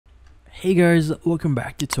Hey guys, welcome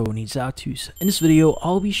back to Tony's How-Tos. In this video,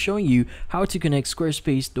 I'll be showing you how to connect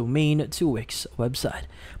Squarespace domain to Wix website.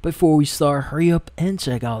 Before we start, hurry up and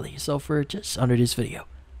check out the software just under this video.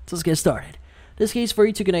 So let's get started. In this case, for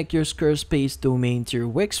you to connect your Squarespace domain to your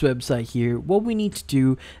Wix website here, what we need to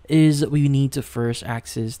do is we need to first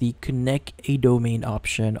access the connect a domain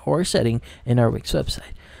option or setting in our Wix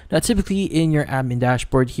website. Now, typically in your admin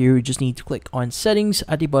dashboard here, you just need to click on settings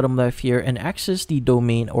at the bottom left here and access the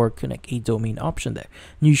domain or connect a domain option there.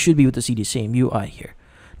 And you should be able to see the same UI here.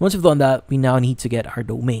 Once we've done that, we now need to get our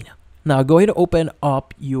domain. Now, go ahead and open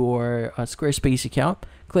up your Squarespace account.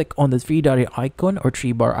 Click on the three-dot icon or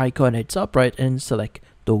three-bar icon at the top right and select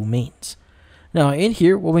domains. Now, in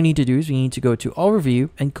here, what we need to do is we need to go to overview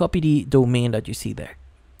and copy the domain that you see there.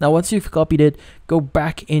 Now, once you've copied it, go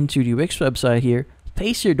back into the Wix website here,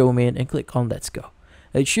 paste your domain and click on let's go.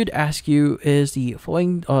 It should ask you, is the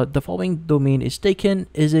following domain is taken,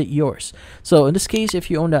 is it yours? So in this case, if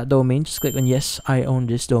you own that domain, just click on yes, I own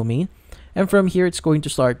this domain, and from here it's going to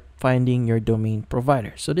start finding your domain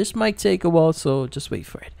provider. So this might take a while, so just wait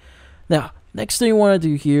for it. Now, next thing you want to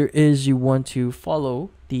do here is you want to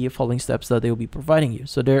follow the following steps that they'll be providing you.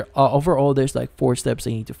 So there overall there's like 4 steps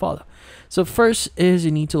that you need to follow. So first is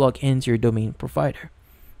you need to log into your domain provider.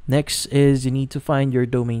 Next is you need to find your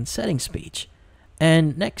domain settings page.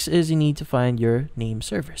 And next is you need to find your name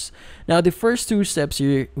servers. Now, the first 2 steps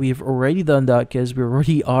here, we've already done that because we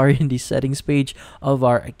already are in the settings page of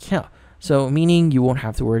our account. So meaning you won't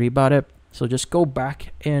have to worry about it. So just go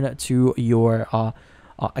back into your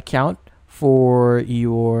account for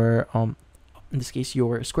your in this case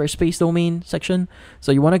your Squarespace domain section.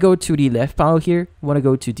 So you want to go to the left panel here, you want to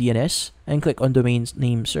go to DNS and click on domains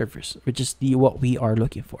name servers, which is what we are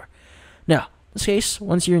looking for. Now, in this case,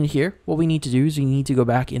 once you're in here, what we need to do is we need to go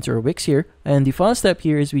back into our Wix here, and the final step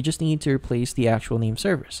here is we just need to replace the actual name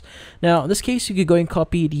servers. Now, in this case, you could go and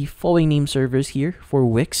copy the following name servers here for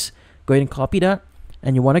Wix. Go ahead and copy that,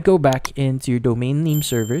 and you want to go back into your domain name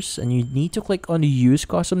servers, and you need to click on the use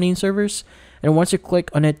custom name servers. And once you click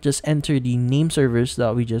on it, just enter the name servers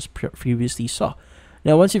that we just previously saw.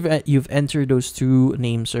 Now, once you've entered those 2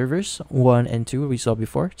 name servers, 1 and 2 we saw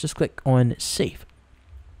before, just click on save.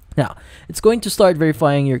 Now, it's going to start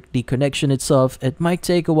verifying the connection itself. It might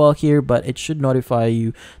take a while here, but it should notify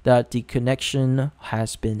you that the connection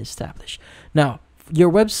has been established. Now, your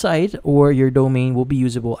website or your domain will be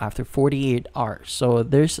usable after 48 hours. So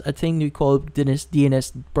there's a thing we call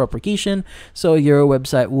DNS propagation. So your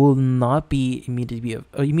website will not be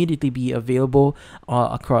immediately be available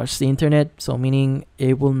across the internet. So meaning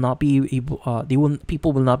it will not be able,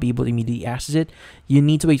 people will not be able to immediately access it. You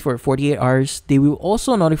need to wait for 48 hours. They will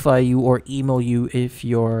also notify you or email you if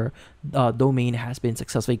your domain has been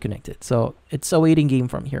successfully connected. So it's a waiting game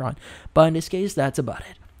from here on. But in this case, that's about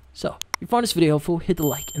it. So, if you found this video helpful, hit the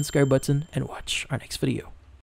like and subscribe button and watch our next video.